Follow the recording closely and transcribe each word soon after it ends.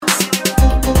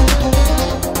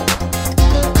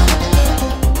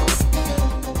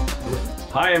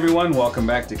Hi everyone, welcome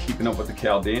back to Keeping Up with the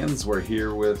Chaldeans. We're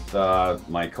here with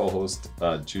my co-host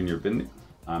Junior Bindi.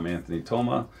 I'm Anthony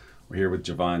Toma. We're here with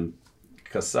Javon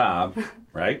Kassab,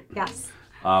 right? Yes.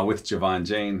 With Javon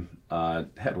Jane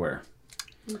Headwear.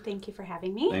 Thank you for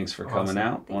having me. Thanks for coming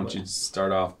out. Why don't you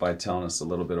start off by telling us a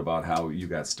little bit about how you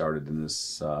got started in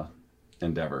this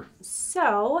endeavor?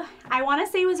 So, I want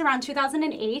to say it was around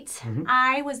 2008.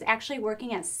 I was actually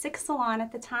working at Six Salon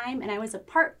at the time, and I was a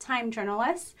part-time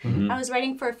journalist. I was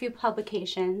writing for a few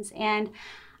publications, and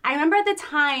I remember at the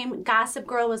time, Gossip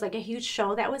Girl was like a huge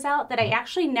show that was out that I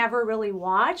actually never really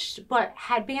watched, but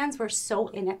headbands were so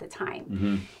in at the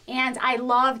time. And I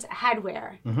loved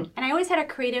headwear. And I always had a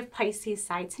creative Pisces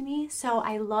side to me, so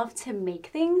I loved to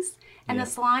make things. And the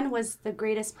salon was the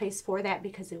greatest place for that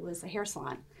because it was a hair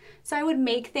salon. So I would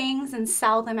make things and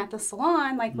sell them at the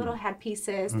salon, like little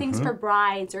headpieces, things for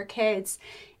brides or kids.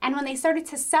 And when they started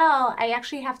to sell, I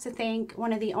actually have to thank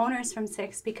one of the owners from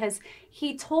Six because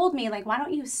he told me, like, why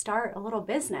don't you start a little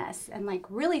business and like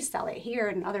really sell it here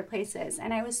and other places?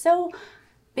 And I was so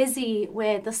busy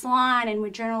with the salon and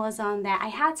with journalism that I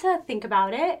had to think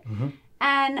about it.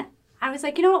 And I was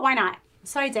like, you know what, why not?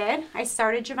 So I did. I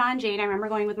started Javon Jane. I remember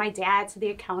going with my dad to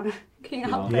the accounting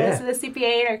office of the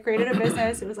CPA, and I created a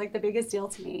business. It was like the biggest deal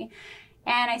to me.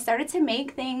 And I started to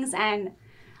make things, and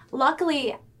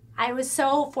luckily, I was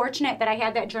so fortunate that I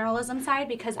had that journalism side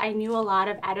because I knew a lot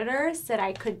of editors that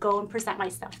I could go and present my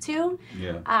stuff to.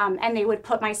 And they would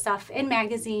put my stuff in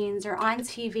magazines or on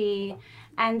TV.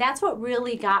 And that's what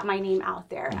really got my name out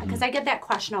there. Because I get that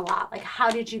question a lot, like, how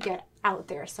did you get out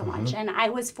there so much? And I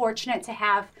was fortunate to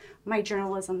have my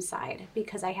journalism side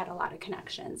because I had a lot of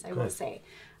connections, I will say.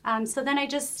 So then I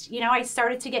just, I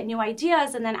started to get new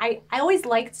ideas. And then I always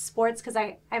liked sports because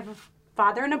I have a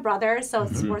father and a brother, so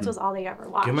sports was all they ever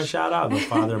watched. Give him a shout out, the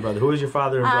father and brother. Who is your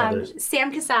father and brothers?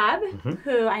 Sam Kassab,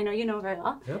 who I know you know very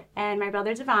well, and my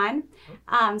brother Devon.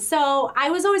 So I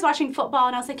was always watching football,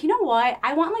 and I was like, you know what?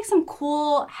 I want like some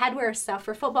cool headwear stuff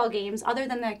for football games other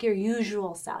than like your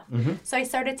usual stuff. So I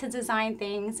started to design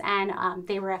things, and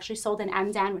they were actually sold in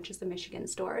MDen, which is the Michigan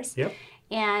stores.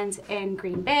 And in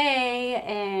Green Bay,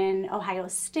 in Ohio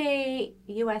State,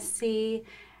 USC,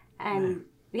 and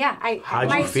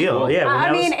how'd you feel? I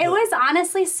mean, it was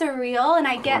honestly surreal, and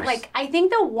I get like, I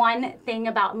think the one thing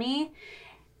about me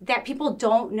that people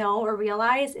don't know or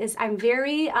realize is I'm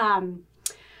very,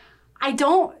 I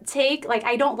don't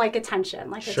like attention,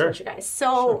 like I told you guys.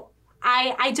 So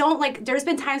I don't like, there's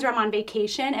been times where I'm on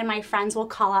vacation and my friends will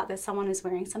call out that someone is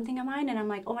wearing something of mine, and I'm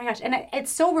like, oh my gosh. And it's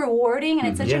so rewarding, and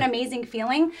it's such an amazing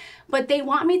feeling, but they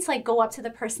want me to like go up to the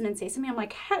person and say something. I'm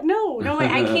like, no, like,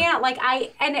 I can't.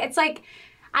 And it's like,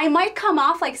 I might come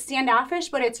off like standoffish,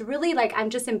 but it's really like I'm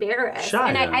just embarrassed.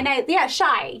 Shy.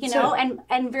 Shy,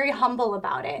 and very humble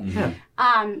about it.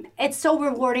 It's so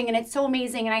rewarding and it's so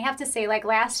amazing. And I have to say, like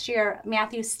last year,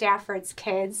 Matthew Stafford's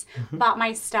kids bought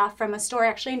my stuff from a store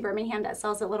actually in Birmingham that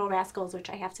sells at Little Rascals, which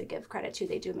I have to give credit to.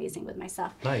 They do amazing with my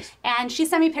stuff. Nice. And she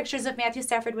sent me pictures of Matthew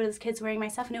Stafford with his kids wearing my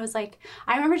stuff, and it was like,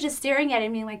 I remember just staring at it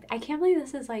and being like, I can't believe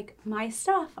this is like my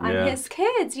stuff on his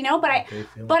kids,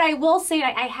 But I will say,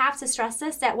 I have to stress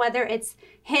this, that whether it's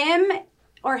him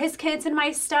or his kids in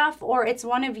my stuff, or it's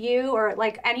one of you, or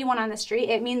like anyone on the street,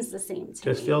 it means the same to me.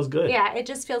 Just feels good. Yeah, it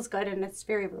just feels good, and it's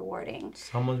very rewarding.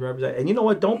 Someone's representing. And you know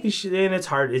what? Don't be and it's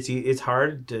hard. It's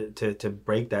hard to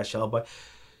break that shell, but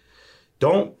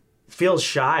don't feel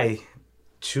shy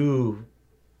to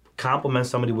compliment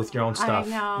somebody with your own stuff. I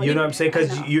know. You know what I'm saying?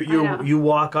 Because you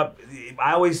walk up.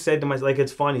 I always said to myself, like,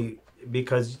 it's funny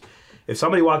because if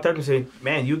somebody walked up and said,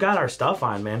 "Man, you got our stuff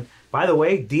on, man. By the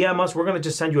way, DM us. We're gonna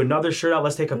just send you another shirt out.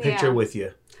 Let's take a picture with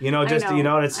you."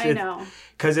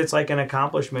 Because it's like an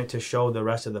accomplishment to show the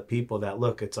rest of the people that,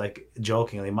 look, it's like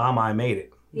jokingly, Mama, I made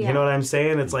it. You know what I'm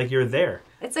saying? It's like you're there.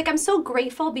 It's like I'm so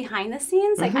grateful behind the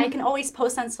scenes. Like I can always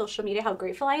post on social media how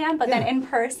grateful I am, but then in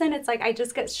person, it's like I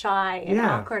just get shy and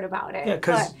awkward about it. Yeah,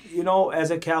 because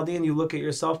as a Chaldean, you look at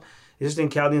yourself. Just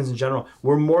in Chaldeans in general,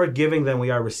 we're more giving than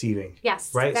we are receiving.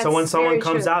 Yes. Right? So when someone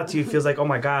comes out to you, feels like, oh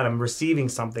my God, I'm receiving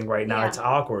something right now. It's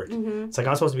awkward. It's like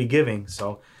I'm supposed to be giving.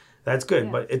 So that's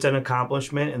good. But it's an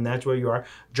accomplishment, and that's where you are.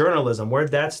 Journalism, where'd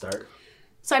that start?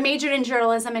 So I majored in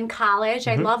journalism in college.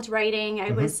 I loved writing. I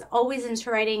was always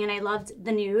into writing, and I loved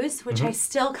the news, which I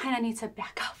still kind of need to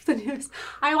back off the news.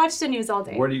 I watch the news all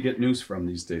day. Where do you get news from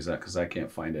these days? Because I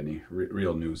can't find any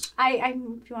real news.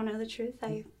 If you want to know the truth,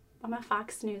 I'm a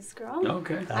Fox News girl.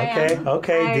 Okay.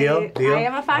 Deal. I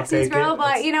am a Fox News girl,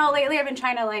 but lately I've been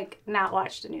trying to not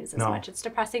watch the news as much. It's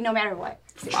depressing no matter what.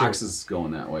 Fox is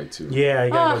going that way too. Yeah,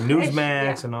 you got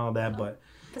Newsmax and all that, but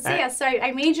So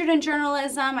I majored in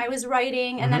journalism. I was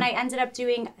writing, and then I ended up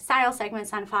doing style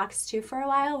segments on Fox 2 for a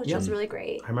while, which was really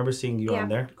great. I remember seeing you on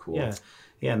there. Cool. Yeah.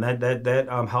 Yeah, and that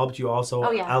helped you also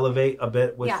elevate a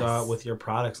bit with your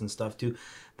products and stuff too.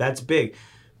 That's big.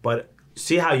 But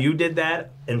see how you did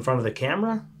that in front of the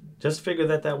camera? Just figure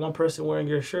that one person wearing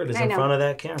your shirt is in front of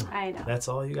that camera. I know. That's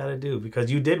all you got to do,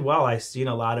 because you did well. I've seen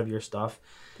a lot of your stuff.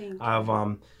 Thank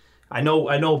you. I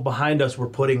know behind us we're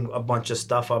putting a bunch of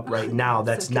stuff up right now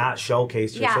that's not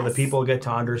showcased here, so the people get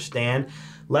to understand.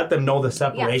 Let them know the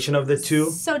separation of the two.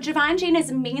 So Javon Jane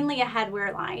is mainly a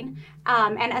headwear line.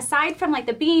 And aside from like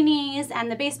the beanies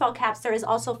and the baseball caps, there is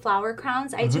also flower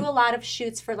crowns. I do a lot of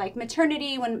shoots for like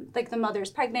maternity when like the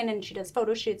mother's pregnant and she does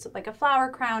photo shoots with like a flower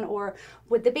crown, or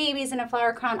with the babies in a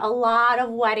flower crown. A lot of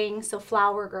weddings, so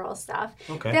flower girl stuff.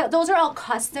 Okay. Those are all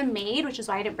custom made, which is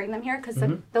why I didn't bring them here, because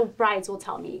the brides will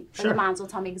tell me, and the moms will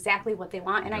tell me exactly what they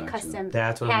want, and I custom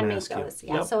handmade those.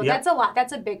 Yeah, so that's a lot.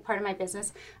 That's a big part of my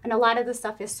business, and a lot of the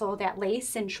stuff is sold at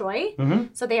Lace in Troy.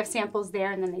 So they have samples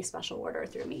there, and then they special order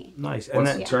through me. Nice. And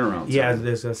then turnaround. Yeah, I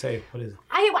was going to say, what is it?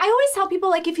 I always tell people,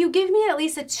 like, if you give me at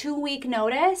least a 2-week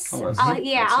notice, I'll have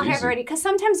it ready. Because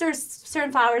sometimes there's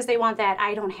certain flowers they want that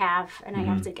I don't have, and I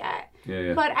have to get.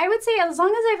 Yeah. But I would say as long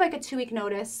as I have like a 2-week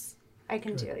notice, I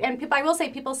can do it. And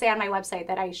people say on my website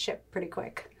that I ship pretty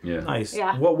quick. Yeah. Nice.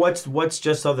 Yeah. What's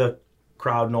just so the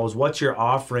crowd knows, what's your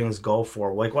offerings go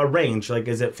for? Like, what range? Like,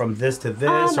 is it from this to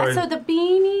this? So the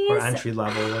beanies. Or entry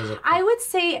level? What is it? I would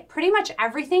say pretty much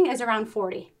everything is around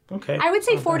 40. Okay. I would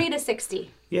say 40 to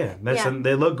 60. Yeah,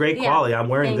 they look great quality. I'm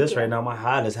wearing this right now. My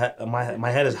head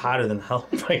is hotter than hell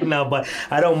right now, but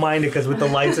I don't mind it because with the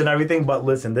lights and everything. But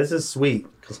listen, this is sweet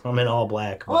because I'm in all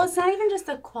black. Well, it's not even just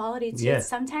the quality too.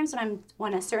 Sometimes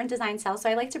when a certain design sells, so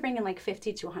I like to bring in like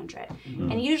 50 to 100,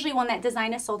 and usually when that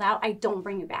design is sold out, I don't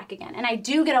bring it back again. And I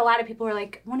do get a lot of people who are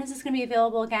like, when is this going to be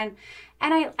available again?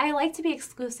 And I like to be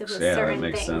exclusive with certain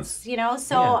things, sense. You know.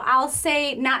 So I'll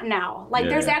say not now. Like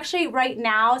there's actually right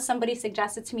now somebody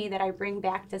suggested to me that I bring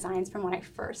back designs from when I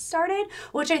first started,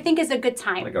 which I think is a good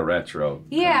time. Like a retro.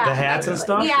 Yeah. The hats and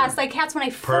stuff? Yeah, it's like hats when I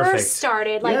first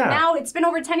started. Like now it's been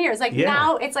over 10 years. Like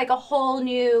now it's like a whole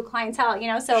new clientele, you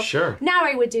know? So now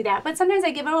I would do that. But sometimes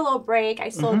I give it a little break. I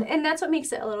sold and that's what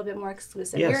makes it a little bit more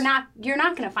exclusive. Yes. You're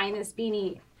not gonna find this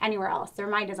beanie anywhere else. They're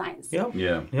my designs. Yep.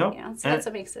 Yeah. You know, so that's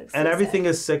what makes it exclusive. And everything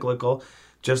is cyclical.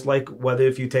 Just like whether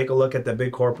if you take a look at the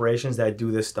big corporations that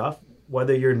do this stuff,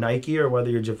 whether you're Nike or whether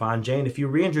you're Javon Jane, if you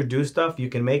reintroduce stuff, you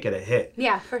can make it a hit.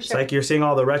 Yeah, for sure. It's like you're seeing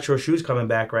all the retro shoes coming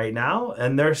back right now,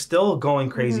 and they're still going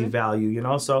crazy value, you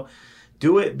know? So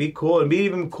do it, be cool, and be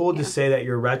even cool to say that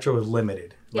your retro is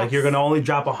limited. Yes. Like you're going to only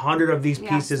drop 100 of these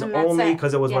pieces only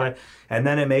because it was what and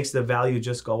then it makes the value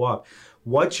just go up.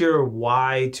 What's your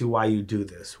why to why you do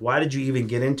this? Why did you even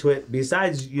get into it?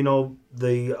 Besides, you know,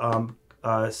 the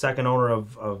second owner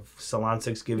of Salon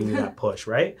 6 giving you that push,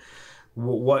 right?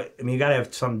 What I mean, you gotta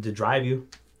have something to drive you.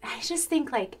 I just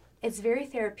think like it's very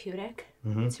therapeutic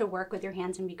to work with your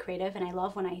hands and be creative, and I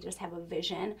love when I just have a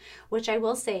vision, which I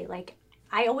will say, like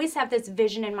I always have this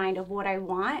vision in mind of what I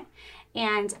want.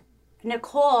 And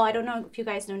Nicole, I don't know if you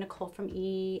guys know Nicole from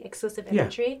Exclusive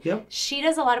Imagery. Yep. She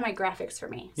does a lot of my graphics for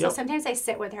me. So sometimes I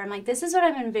sit with her. I'm like, this is what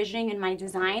I'm envisioning in my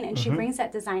design, and she brings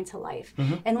that design to life.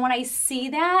 And when I see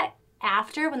that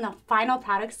after, when the final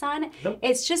product's done,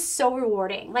 it's just so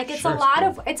rewarding. Like it's a lot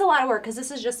of work because this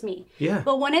is just me. Yeah.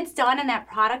 But when it's done and that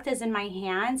product is in my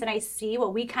hands and I see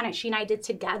what she and I did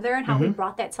together and how we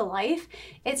brought that to life,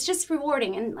 it's just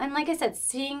rewarding. And like I said,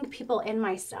 seeing people in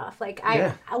my stuff. Like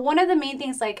one of the main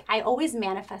things, like I always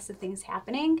manifested things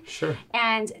happening. Sure.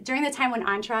 And during the time when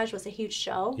Entourage was a huge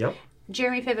show,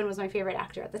 Jeremy Piven was my favorite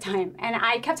actor at the time. And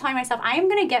I kept telling myself, I am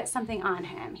going to get something on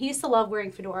him. He used to love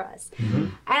wearing fedoras.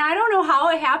 And I don't know how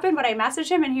it happened, but I messaged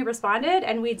him and he responded.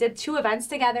 And we did 2 events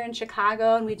together in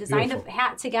Chicago, and we designed a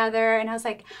hat together. And I was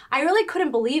like, I really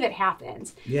couldn't believe it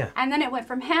happened. Yeah. And then it went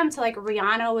from him to like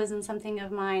Rihanna was in something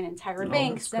of mine, and Tyra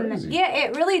Banks. And then,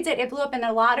 it really did. It blew up. And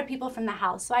a lot of people from the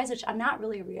Housewives, which I'm not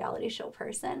really a reality show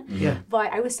person.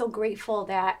 But I was so grateful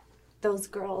that those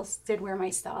girls did wear my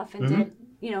stuff and did,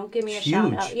 you know, give me a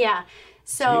shout out. Yeah.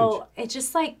 So it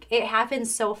just like, it happened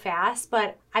so fast,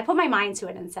 but I put my mind to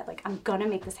it and said like, I'm going to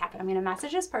make this happen. I'm going to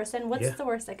message this person. What's the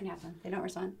worst that can happen? They don't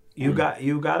respond. You got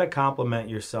to compliment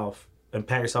yourself and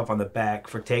pat yourself on the back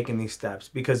for taking these steps.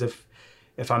 Because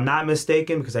if I'm not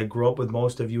mistaken, because I grew up with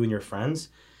most of you and your friends,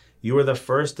 you were the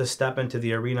first to step into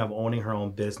the arena of owning her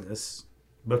own business.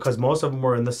 Because most of them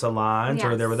were in the salons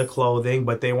or they were the clothing,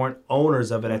 but they weren't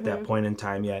owners of it at that point in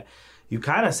time yet. You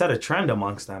kind of set a trend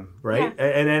amongst them, right? Yeah.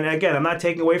 And again, I'm not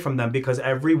taking away from them because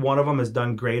every one of them has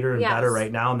done greater and better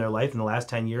right now in their life in the last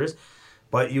 10 years.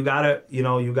 But you gotta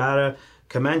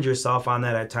commend yourself on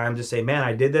that at times to say, man,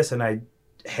 I did this and I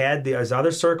had this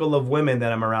other circle of women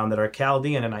that I'm around that are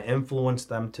Chaldean, and I influenced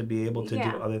them to be able to do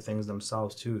other things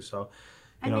themselves too. So,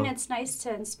 I mean, it's nice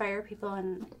to inspire people,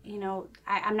 and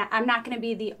I'm not going to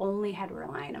be the only headwear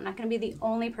line. I'm not going to be the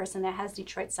only person that has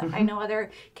Detroit stuff. I know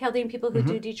other Chaldean people who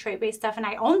do Detroit-based stuff, and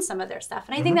I own some of their stuff.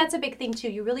 And I think that's a big thing too.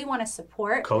 You really want to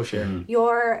support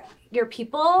your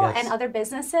people and other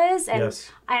businesses,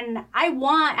 and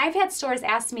I've had stores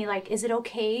ask me like, is it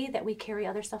okay that we carry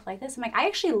other stuff like this? I'm like, I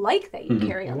actually like that you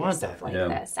carry other stuff like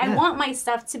this. I want my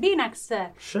stuff to be next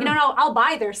to, I'll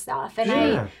buy their stuff, and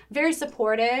I'm very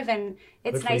supportive, and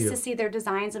it's nice to see their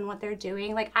designs and what they're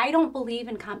doing. Like, I don't believe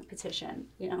in competition.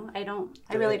 I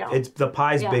really don't. It's the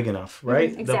pie's big enough, right?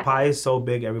 Exactly. The pie is so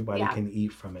big, everybody can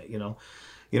eat from it.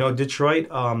 Detroit.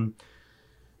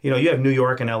 You have New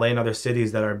York and LA and other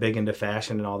cities that are big into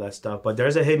fashion and all that stuff. But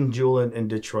there's a hidden jewel in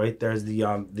Detroit. There's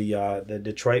the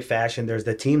Detroit fashion. There's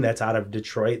the team that's out of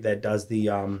Detroit that does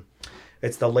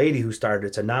it's the lady who started.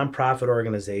 It's a nonprofit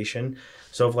organization.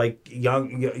 So if like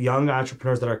young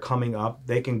entrepreneurs that are coming up,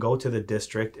 they can go to the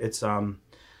district. It's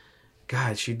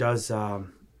she does.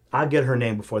 I'll get her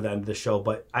name before the end of the show,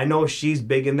 but I know she's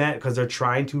big in that because they're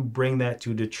trying to bring that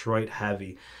to Detroit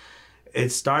heavy. It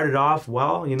started off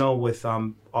well, with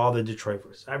all the Detroit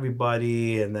versus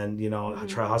everybody, and then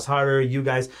Try House Harder, you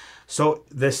guys. So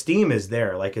the steam is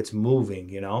there, like it's moving,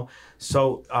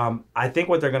 So I think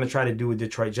what they're going to try to do with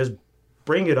Detroit, just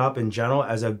bring it up in general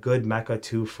as a good mecca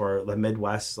too for the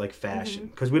Midwest like fashion,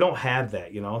 because we don't have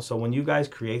that, So when you guys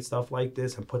create stuff like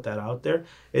this and put that out there,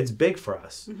 it's big for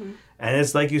us. And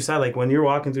it's like you said, like when you're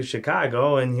walking through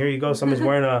Chicago and here you go, somebody's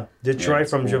wearing a Detroit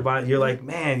from Javon, you're like,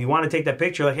 man, you want to take that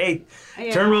picture? Like, hey,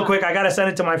 turn real quick, I gotta send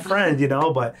it to my friend,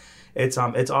 But it's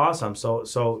awesome.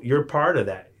 So you're part of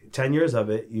that. 10 years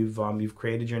of it, you've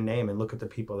created your name, and look at the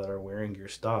people that are wearing your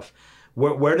stuff.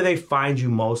 Where do they find you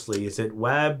mostly? Is it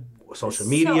web? Social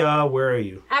media, where are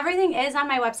you? Everything is on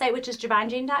my website, which is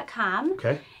javonjane.com.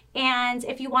 Okay. And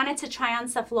if you wanted to try on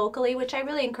stuff locally, which I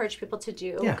really encourage people to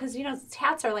do, because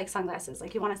hats are like sunglasses,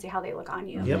 like you want to see how they look on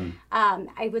you. Yep.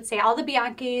 I would say all the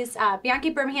Bianchis, Bianchi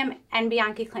Birmingham and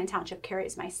Bianchi Clinton Township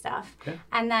carries my stuff. Okay.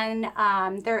 And then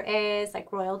there is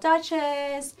like Royal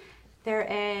Duchess, there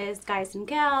is Guys and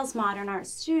Gals, Modern Art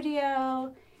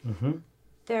Studio.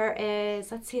 There is,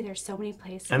 there's so many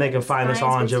places. And they can find us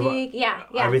all on Javon. Yeah.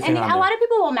 Everything and on a lot of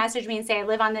people will message me and say, I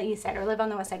live on the east side or live on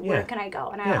the west side. Where can I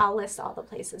go? And I'll list all the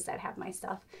places that have my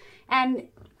stuff. And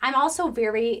I'm also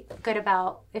very good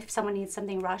about if someone needs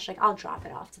something rushed, like I'll drop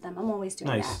it off to them. I'm always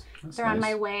doing that. They're on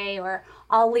my way, or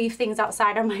I'll leave things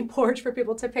outside on my porch for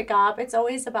people to pick up. It's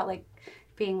always about like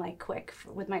being like quick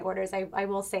with my orders. I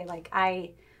will say like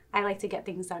I like to get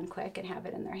things done quick and have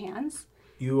it in their hands.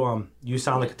 You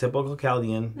sound like a typical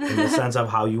Chaldean in the sense of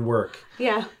how you work.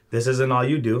 Yeah. This isn't all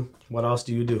you do. What else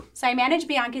do you do? So I manage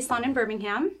Bianchi Salon in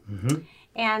Birmingham.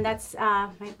 And that's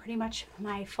pretty much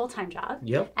my full-time job.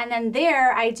 Yep. And then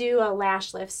there I do a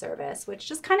lash lift service, which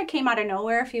just kind of came out of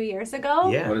nowhere a few years ago.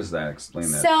 Yeah. What is that? Explain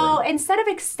that. So instead of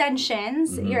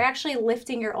extensions, you're actually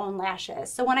lifting your own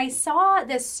lashes. So when I saw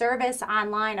this service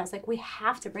online, I was like, we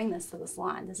have to bring this to the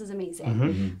salon. This is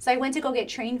amazing. So I went to go get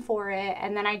trained for it,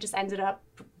 and then I just ended up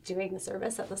doing the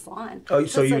service at the salon. Oh,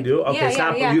 so you do? Okay, it's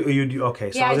not you do. Okay,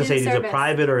 so I was gonna say, is it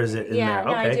private or is it in there?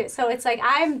 No, I do. So it's like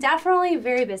I'm definitely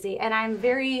very busy, and I'm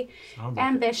very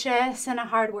ambitious and a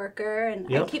hard worker,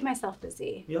 and I keep myself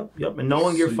busy. Yep. And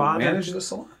knowing your father. You manage the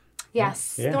salon?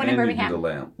 Yes, the one in Birmingham. You do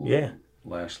the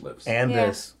lash lifts. And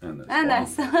this. And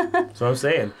this. So I'm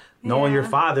saying, knowing your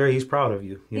father, he's proud of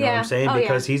you. You know what I'm saying?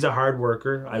 Because he's a hard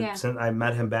worker. I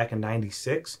met him back in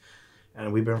 '96.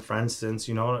 And we've been friends since,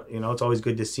 it's always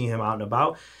good to see him out and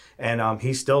about. And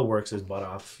he still works his butt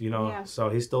off, so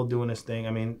he's still doing his thing.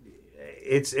 I mean,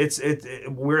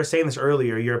 we were saying this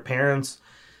earlier, your parents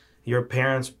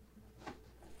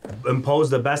impose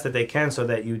the best that they can so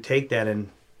that you take that and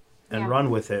run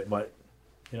with it. But,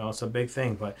 it's a big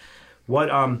thing. But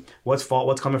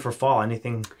what's coming for fall?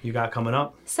 Anything you got coming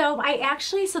up? So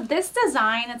this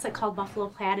design, it's like called Buffalo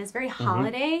Plaid, is very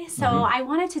holiday. So I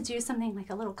wanted to do something like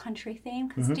a little country theme,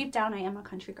 because deep down I am a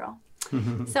country girl.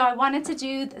 So I wanted to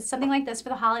do something like this for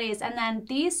the holidays. And then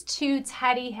these two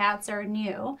teddy hats are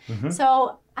new.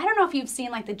 So I don't know if you've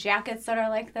seen like the jackets that are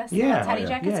like this, teddy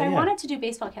jackets. I wanted to do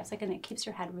baseball caps, and it keeps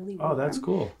your head really warm. Oh, that's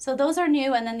cool. So those are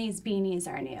new, and then these beanies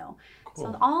are new.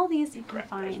 Cool. So all these you can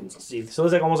find. See, so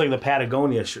it's like almost like the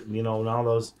Patagonia, and all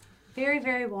those. Very,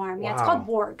 very warm. Wow. Yeah, it's called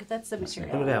Borg. That's the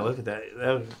material. Look at that.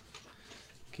 That would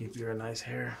keep your nice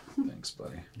hair. Thanks,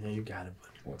 buddy. Yeah, you got it,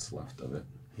 buddy. What's left of it.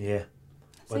 Yeah.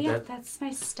 So yeah, that's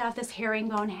my stuff. This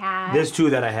herringbone hat. There's two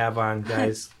that I have on,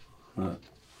 guys.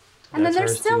 And then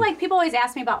there's still like, people always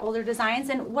ask me about older designs,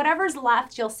 and whatever's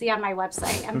left you'll see on my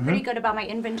website. I'm pretty good about my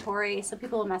inventory, so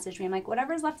people will message me. I'm like,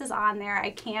 whatever's left is on there.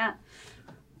 I can't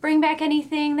bring back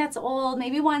anything that's old.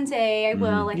 Maybe one day I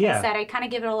will. Like I said, I kind of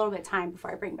give it a little bit of time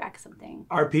before I bring back something.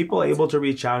 Are people able to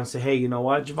reach out and say, hey, you know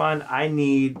what, Javon, I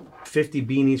need 50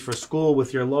 beanies for school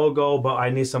with your logo, but I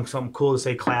need something cool to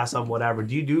say class of whatever.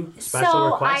 Do you do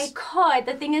special requests? So I could.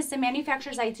 The thing is, the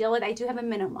manufacturers I deal with, I do have a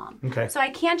minimum. Okay. So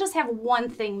I can't just have one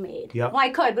thing made. Yep. Well,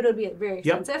 I could, but it would be very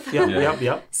expensive.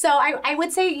 Yep. So I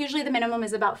would say usually the minimum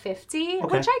is about 50,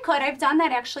 which I could. I've done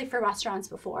that actually for restaurants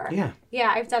before. Yeah.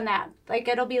 Yeah, I've done that. Like,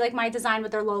 it'll be like my design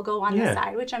with their logo on the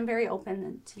side, which I'm very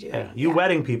open to doing. Yeah. You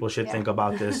wedding people should think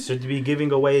about this. Should be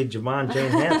giving away Javon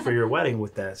Jane Hand for your wedding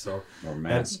with that. So. Or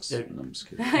masks. No, I'm just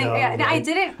kidding. I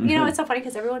didn't. You know, it's so funny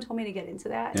because everyone told me to get into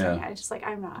that. Yeah. And I just like,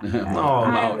 I'm not.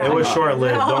 No, it was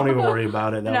short-lived. Don't even worry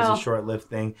about it. That was a short-lived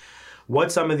thing.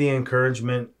 What's some of the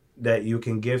encouragement that you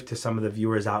can give to some of the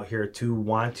viewers out here to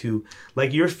want to,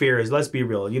 like, your fear is, let's be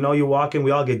real. You know, you walk in,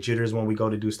 we all get jitters when we go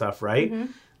to do stuff, right?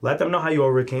 Let them know how you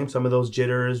overcame some of those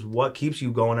jitters. What keeps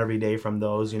you going every day from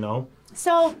those, you know?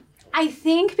 So I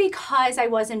think because I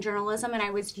was in journalism and I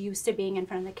was used to being in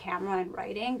front of the camera and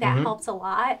writing, that helps a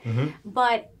lot.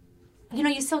 But you know,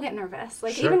 you still get nervous.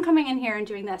 Like even coming in here and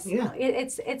doing this,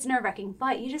 it's nerve-wracking.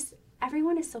 But you just,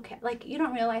 everyone is so like, you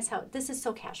don't realize how this is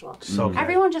so casual.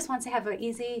 Everyone just wants to have an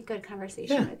easy, good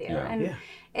conversation with you, and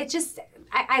it just,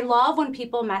 I love when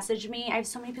people message me. I have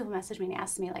so many people message me and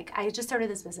ask me, like, I just started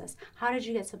this business. How did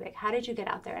you get so big? How did you get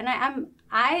out there? And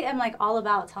I am like all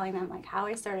about telling them like how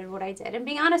I started, what I did, and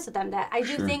being honest with them that I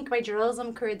do think my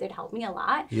journalism career did help me a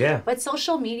lot. Yeah. But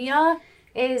social media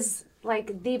is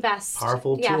like the best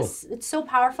powerful tool. Yes, it's so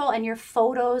powerful. And your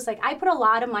photos, like, I put a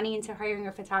lot of money into hiring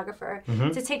a photographer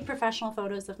to take professional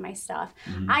photos of my stuff.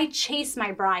 I chase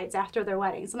my brides after their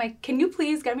weddings. I'm like, can you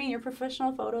please get me your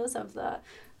professional photos of the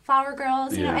flower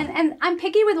girls, you know, and I'm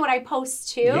picky with what I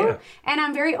post too, and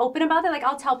I'm very open about that. Like,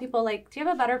 I'll tell people, like, do you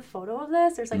have a better photo of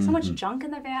this? There's like so much junk in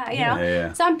the van, you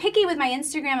know. So I'm picky with my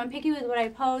Instagram. I'm picky with what I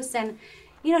post, and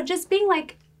you know, just being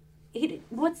like,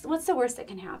 what's the worst that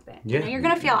can happen? You know, you're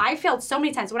gonna fail. I failed so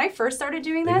many times when I first started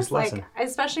doing this. Like,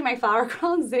 especially my flower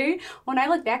girls, when I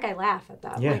look back, I laugh at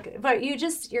them. Like, but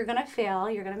you're gonna fail.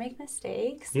 You're gonna make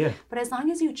mistakes. But as long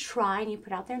as you try and you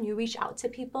put out there and you reach out to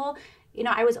people. You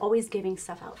know, I was always giving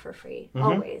stuff out for free.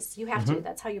 Always. You have to.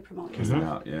 That's how you promote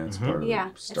yourself. It's part of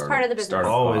the it's part of the business.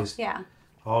 Always.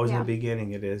 Always in the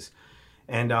beginning it is.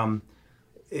 And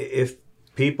if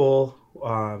people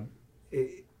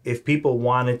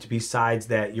wanted to, besides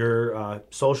that, your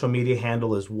social media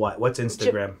handle is what? What's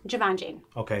Instagram? Javon Jane.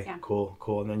 Okay,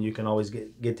 cool. And then you can always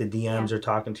get the DMs or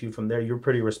talking to you from there. You're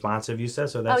pretty responsive, you said,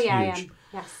 so that's huge. I am.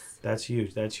 Yes. That's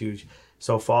huge.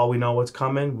 So fall, we know what's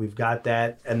coming. We've got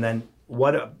that. And then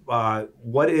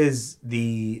what is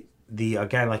the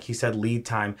again, like he said, lead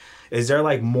time? Is there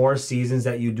like more seasons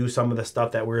that you do some of the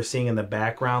stuff that we're seeing in the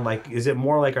background? Like, is it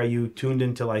more like, are you tuned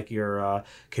into like your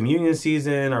communion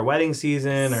season or wedding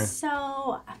season? Or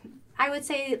so I would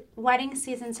say wedding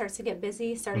season starts to get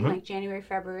busy starting like January,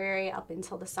 February up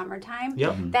until the summertime.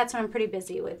 That's when I'm pretty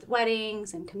busy with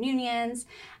weddings and communions.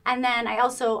 And then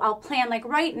I'll plan, like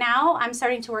right now I'm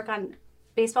starting to work on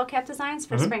baseball cap designs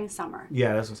for spring, summer.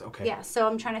 That's okay. So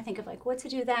I'm trying to think of like what to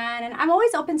do then, and I'm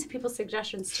always open to people's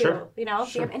suggestions too. You know,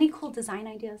 if you have any cool design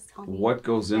ideas, tell me. What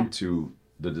goes into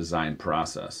the design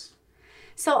process?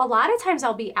 So a lot of times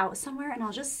I'll be out somewhere and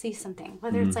I'll just see something,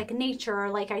 whether it's like nature or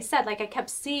like I said, like I kept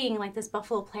seeing like this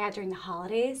buffalo plaid during the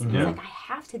holidays. And I was like, I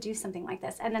have to do something like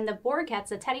this. And then the board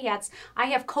hats, the teddy hats, I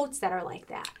have coats that are like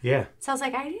that. So I was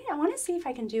like, I want to see if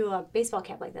I can do a baseball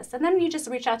cap like this. And then you just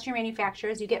reach out to your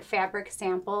manufacturers, you get fabric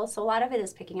samples. So a lot of it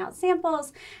is picking out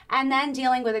samples and then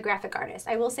dealing with a graphic artist.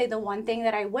 I will say the one thing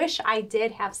that I wish I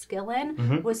did have skill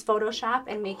in was Photoshop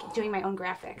and doing my own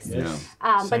graphics.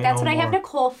 But that's what I have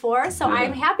Nicole for. So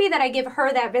I'm happy that I give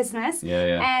her that business.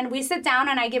 And we sit down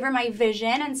and I give her my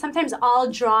vision, and sometimes I'll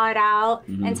draw it out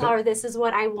and tell her this is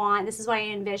what I want, this is what I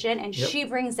envision, and she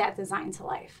brings that design to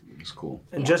life. It's cool.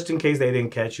 And just in case they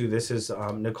didn't catch you, this is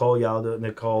Nicole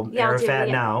Arafat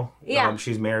now.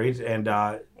 She's married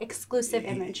and exclusive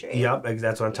imagery.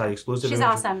 That's what I'm telling you. Exclusive. She's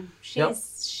imagery. Awesome.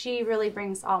 She really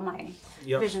brings all my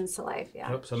visions to life.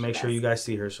 So make sure you guys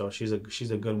see her. So she's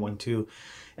a good one too.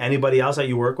 Anybody else that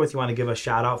you work with, you want to give a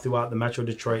shout out throughout the Metro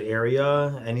Detroit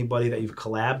area? Anybody that you've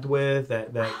collabed with?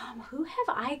 Who have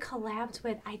I collabed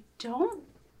with? I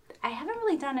haven't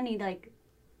really done any like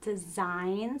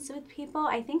designs with people.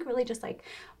 I think really just like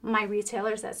my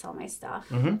retailers that sell my stuff,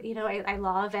 you know, I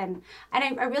love. And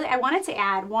I wanted to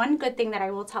add one good thing that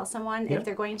I will tell someone if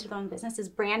they're going to go in business is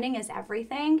branding is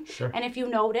everything. Sure. And if you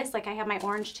notice, like I have my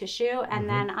orange tissue and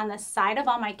then on the side of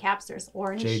all my caps, there's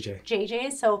orange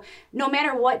JJs. So no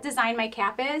matter what design my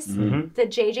cap is, the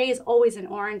JJ is always in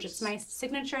orange. It's my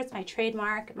signature, it's my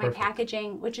trademark, my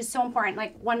packaging, which is so important.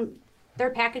 Like when their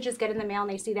packages get in the mail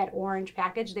and they see that orange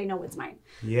package, they know it's mine.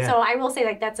 Yeah. So I will say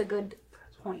like that's a good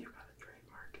point.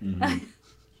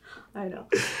 I know.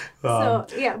 So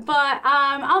yeah, but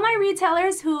all my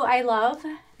retailers who I love,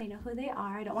 they know who they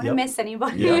are. I don't want to miss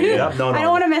anybody. No. I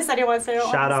don't want to miss anyone. So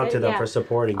shout out to them for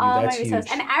supporting you. That's huge.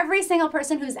 And every single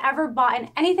person who's ever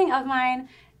bought anything of mine,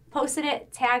 posted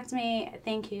it, tagged me.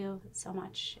 Thank you so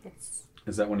much.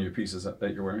 Is that one of your pieces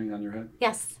that you're wearing on your head?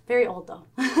 Yes, very old though.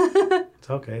 It's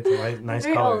okay. It's a nice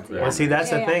very color. Old, yeah. Well, see, that's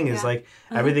the thing is like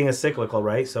everything is cyclical,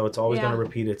 right? So it's always going to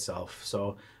repeat itself.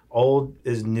 So old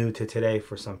is new to today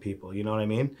for some people. You know what I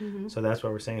mean? So that's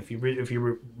what we're saying. If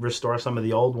you restore some of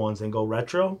the old ones and go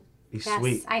retro, be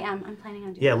sweet. I am. I'm planning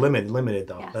on doing. Yeah, limited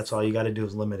though. Yes. That's all you got to do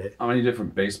is limit it. How many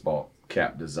different baseball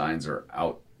cap designs are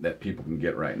out that people can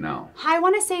get right now? I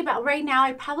want to say about right now,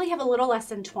 I probably have a little less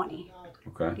than 20.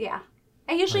 Okay. Yeah.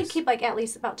 I usually keep like at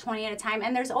least about 20 at a time.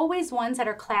 And there's always ones that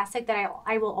are classic that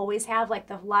I will always have, like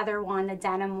the leather one, the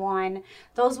denim one.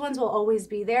 Those ones will always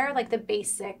be there, like the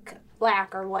basic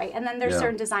black or white. And then there's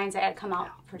certain designs that come out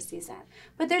per season.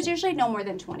 But there's usually no more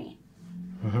than 20.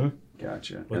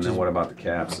 Gotcha. And then what about the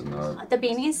caps and the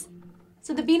beanies?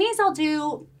 So the beanies I'll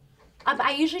do,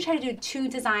 I usually try to do 2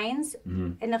 designs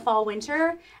in the fall,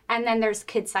 winter, and then there's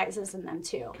kid sizes in them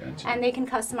too. Gotcha. And they can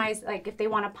customize, like if they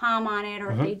want a palm on it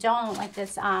or if they don't, like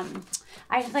this. I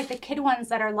have like the kid ones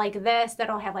that are like this,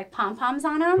 that'll have like pom-poms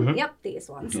on them. Yep, these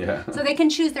ones. Yeah. So they can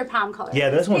choose their palm color.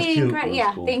 Yeah, this one's cute.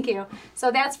 Yeah, cool. Thank you.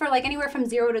 So that's for like anywhere from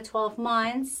 0 to 12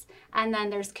 months, and then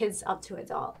there's kids up to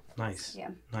adult. Nice. Yeah.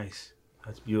 Nice.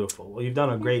 That's beautiful. Well, you've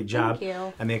done a great job. Thank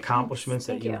you. And the accomplishments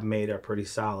that you've made are pretty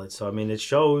solid. So, I mean, it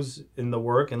shows in the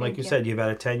work. And like you said, you've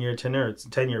had a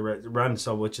 10-year run,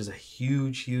 so which is a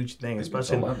huge, huge thing.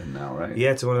 Especially 11 now, right? Yeah,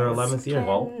 it's one of their 11th year.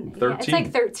 Well, 13. Yeah, it's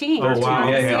like 13. Oh, wow.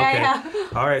 Okay. Yeah.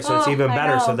 All right, so it's even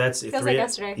better. So that's feels like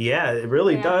yesterday. Yeah, it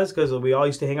really does, because we all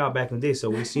used to hang out back in the day.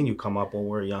 So we've seen you come up when we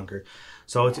were younger.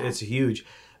 So it's huge.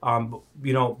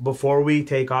 You know, before we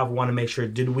take off, we want to make sure,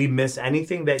 did we miss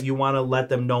anything that you want to let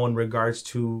them know in regards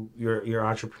to your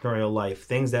entrepreneurial life?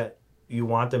 Things that you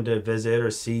want them to visit or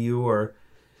see you, or,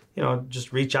 you know,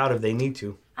 just reach out if they need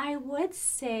to. I would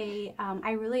say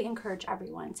I really encourage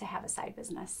everyone to have a side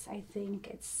business. I think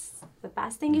it's the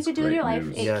best thing you could do in your life.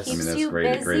 It keeps you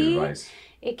busy. Great advice.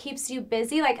 It keeps you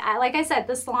busy. Like I said,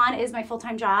 the salon is my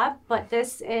full-time job, but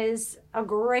this is a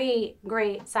great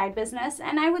side business.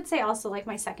 And I would say also like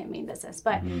my second main business.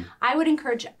 But I would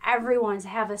encourage everyone to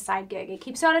have a side gig. It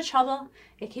keeps you out of trouble.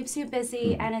 It keeps you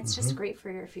busy, and it's just great for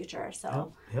your future.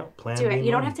 So Plan do it. B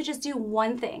You don't money. have to just do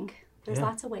one thing. There's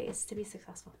lots of ways to be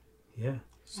successful. Yeah.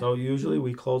 So usually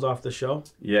we close off the show.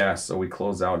 Yeah, so we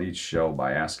close out each show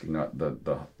by asking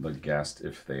the guest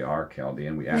if they are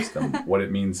Chaldean. We ask them what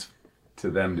it means to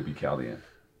them to be Chaldean.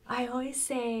 I always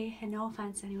say, and no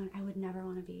offense to anyone, I would never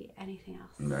want to be anything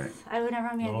else. Right. I would never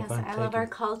want to be anything else. I love our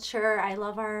culture. I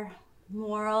love our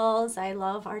morals. I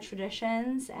love our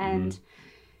traditions. And,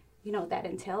 you know, that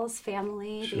entails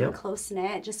family, being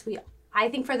close-knit. I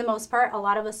think for the most part, a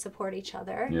lot of us support each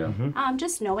other. Yeah.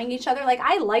 Just knowing each other. Like,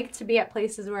 I like to be at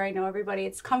places where I know everybody.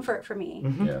 It's comfort for me.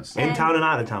 Yes. In town and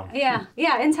out of town. Yeah,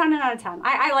 in town and out of town.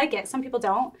 I like it. Some people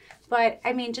don't. But,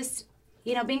 I mean, just,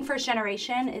 you know, being first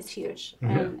generation is huge.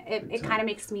 And it kind of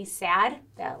makes me sad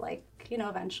that, like, you know,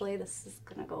 eventually this is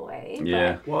going to go away.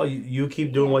 Yeah. Well, you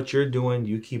keep doing what you're doing.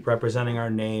 You keep representing our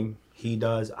name. He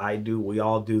does. I do. We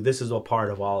all do. This is a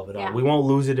part of all of it. Yeah. We won't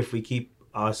lose it if we keep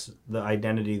us the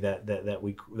identity that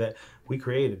we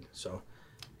created. So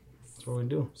that's what we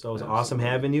do. So it's awesome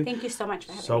having you. Thank you so much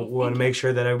for having me. So we want to make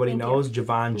sure that everybody knows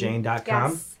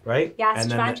JavonJane.com, right? Yes,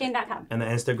 and JavonJane.com. And the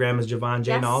Instagram is Javon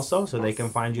Jane also, so they can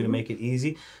find you to make it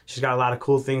easy. She's got a lot of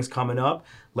cool things coming up.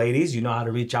 Ladies, you know how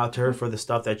to reach out to her for the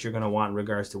stuff that you're going to want in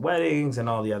regards to weddings and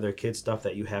all the other kid stuff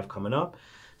that you have coming up.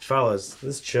 Fellas,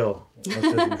 this is chill. I'm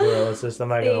not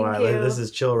going to lie. This is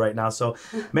chill right now. So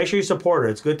make sure you support her.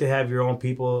 It's good to have your own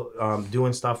people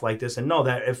doing stuff like this. And know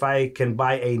that if I can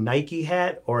buy a Nike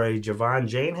hat or a Javon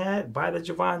Jane hat, buy the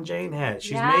Javon Jane hat.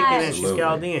 She's making it. She's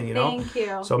Chaldean, you know? Thank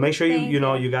you. So make sure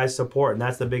you guys support. And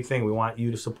that's the big thing. We want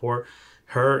you to support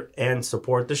her and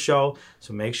support the show.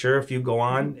 So make sure if you go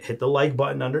on, hit the like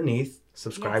button underneath.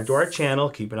 Subscribe to our channel.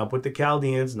 Keeping Up with the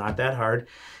Chaldeans. Not that hard.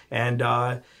 And,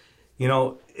 you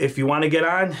know, if you want to get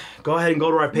on, go ahead and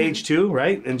go to our page too,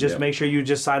 right? And just make sure you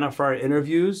just sign up for our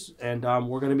interviews. And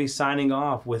we're going to be signing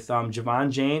off with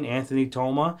Javon Jane, Anthony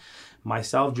Toma,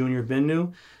 myself, Junior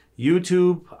Binnu,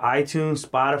 YouTube, iTunes,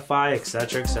 Spotify,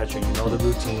 etc., etc. You know the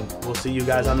routine. We'll see you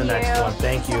guys on the next one.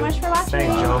 Thank you. Thank you so much for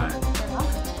watching. Thanks, Joe.